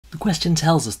question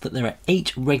tells us that there are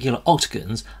 8 regular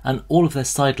octagons and all of their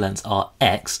side lengths are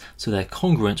x, so they're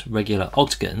congruent regular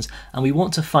octagons, and we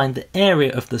want to find the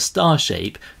area of the star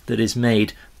shape that is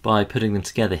made by putting them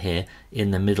together here in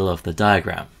the middle of the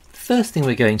diagram. First thing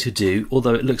we're going to do,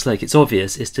 although it looks like it's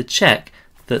obvious, is to check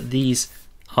that these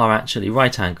are actually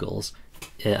right angles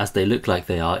as they look like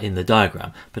they are in the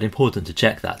diagram, but important to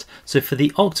check that. So for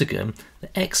the octagon, the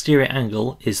exterior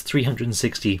angle is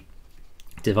 360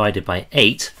 divided by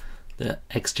 8. The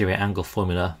exterior angle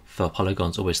formula for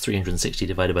polygons always 360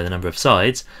 divided by the number of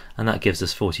sides, and that gives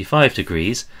us 45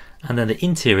 degrees. And then the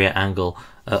interior angle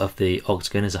of the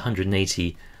octagon is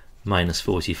 180 minus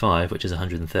 45, which is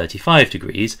 135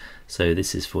 degrees. So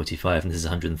this is 45 and this is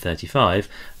 135,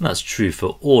 and that's true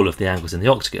for all of the angles in the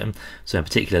octagon. So in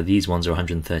particular, these ones are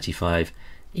 135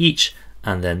 each,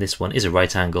 and then this one is a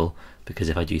right angle, because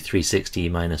if I do 360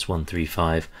 minus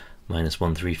 135 minus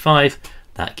 135,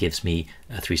 that gives me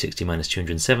 360 minus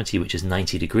 270, which is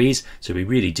 90 degrees. So we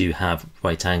really do have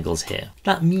right angles here.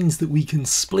 That means that we can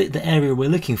split the area we're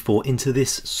looking for into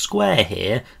this square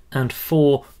here and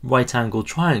 4 right angled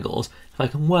triangles. If I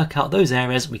can work out those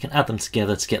areas, we can add them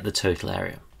together to get the total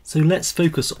area. So let's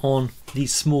focus on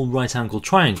these small right angled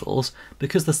triangles.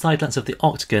 Because the side lengths of the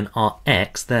octagon are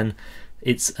x, then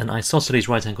it's an isosceles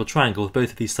right angled triangle with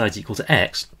both of these sides equal to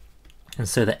x. And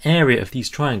so the area of these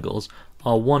triangles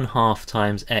are 1/2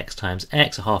 times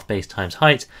x, a half base times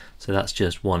height, so that's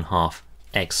just 1/2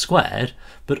 x squared.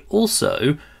 But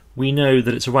also we know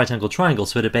that it's a right angled triangle,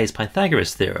 so it obeys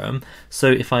Pythagoras' theorem.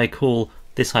 So if I call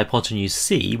this hypotenuse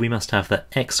c, we must have that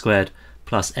x squared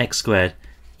plus x squared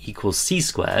equals c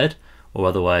squared, or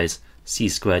otherwise c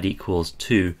squared equals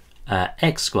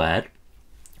 2x squared.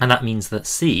 And that means that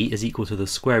c is equal to the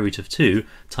square root of 2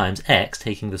 times x,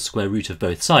 taking the square root of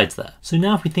both sides there. So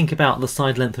now if we think about the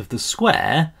side length of the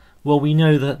square, well, we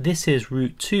know that this is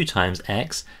root 2 times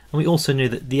x, and we also know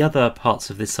that the other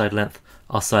parts of this side length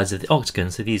are sides of the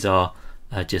octagon, so these are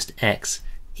just x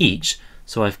each.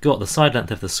 So I've got the side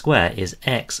length of the square is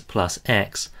x plus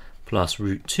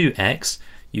root 2x.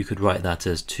 You could write that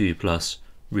as 2 plus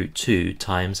root 2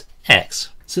 times x.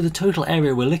 So the total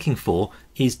area we're looking for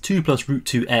is 2 plus root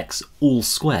 2x all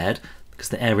squared, because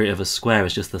the area of a square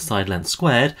is just the side length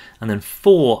squared, and then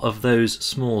 4 of those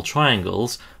small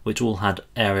triangles, which all had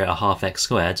area a half x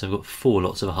squared, so I've got 4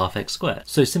 lots of a half x squared.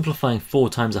 So simplifying 4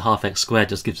 times a half x squared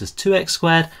just gives us 2x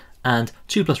squared, and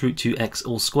 2 plus root 2x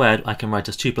all squared I can write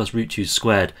as 2 plus root 2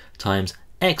 squared times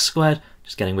x squared,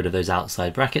 just getting rid of those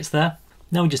outside brackets there.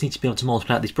 Now we just need to be able to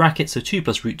multiply out these brackets, so 2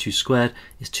 plus root 2 squared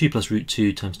is 2 plus root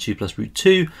 2 times 2 plus root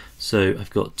 2, so I've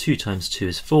got 2 times 2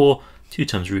 is 4, 2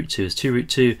 times root 2 is 2 root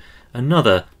 2,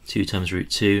 another 2 times root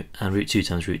 2, and root 2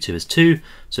 times root 2 is 2,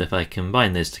 so if I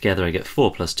combine those together I get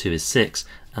 4 plus 2 is 6,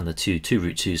 and the 2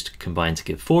 root 2's combine to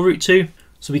give 4 root 2.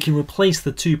 So we can replace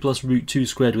the 2 plus root 2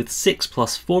 squared with 6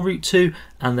 plus 4 root 2,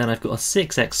 and then I've got a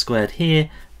 6x squared here,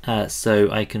 so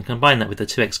I can combine that with the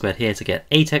 2x squared here to get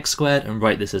 8x squared and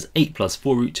write this as 8 plus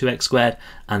 4 root 2x squared,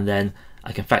 and then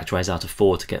I can factorise out of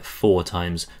 4 to get 4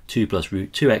 times 2 plus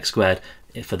root 2x squared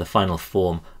for the final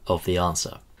form of the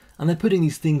answer. And they're putting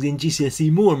these things in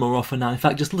GCSE more and more often now. In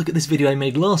fact, just look at this video I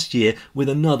made last year with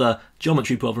another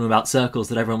geometry problem about circles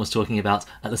that everyone was talking about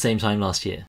at the same time last year.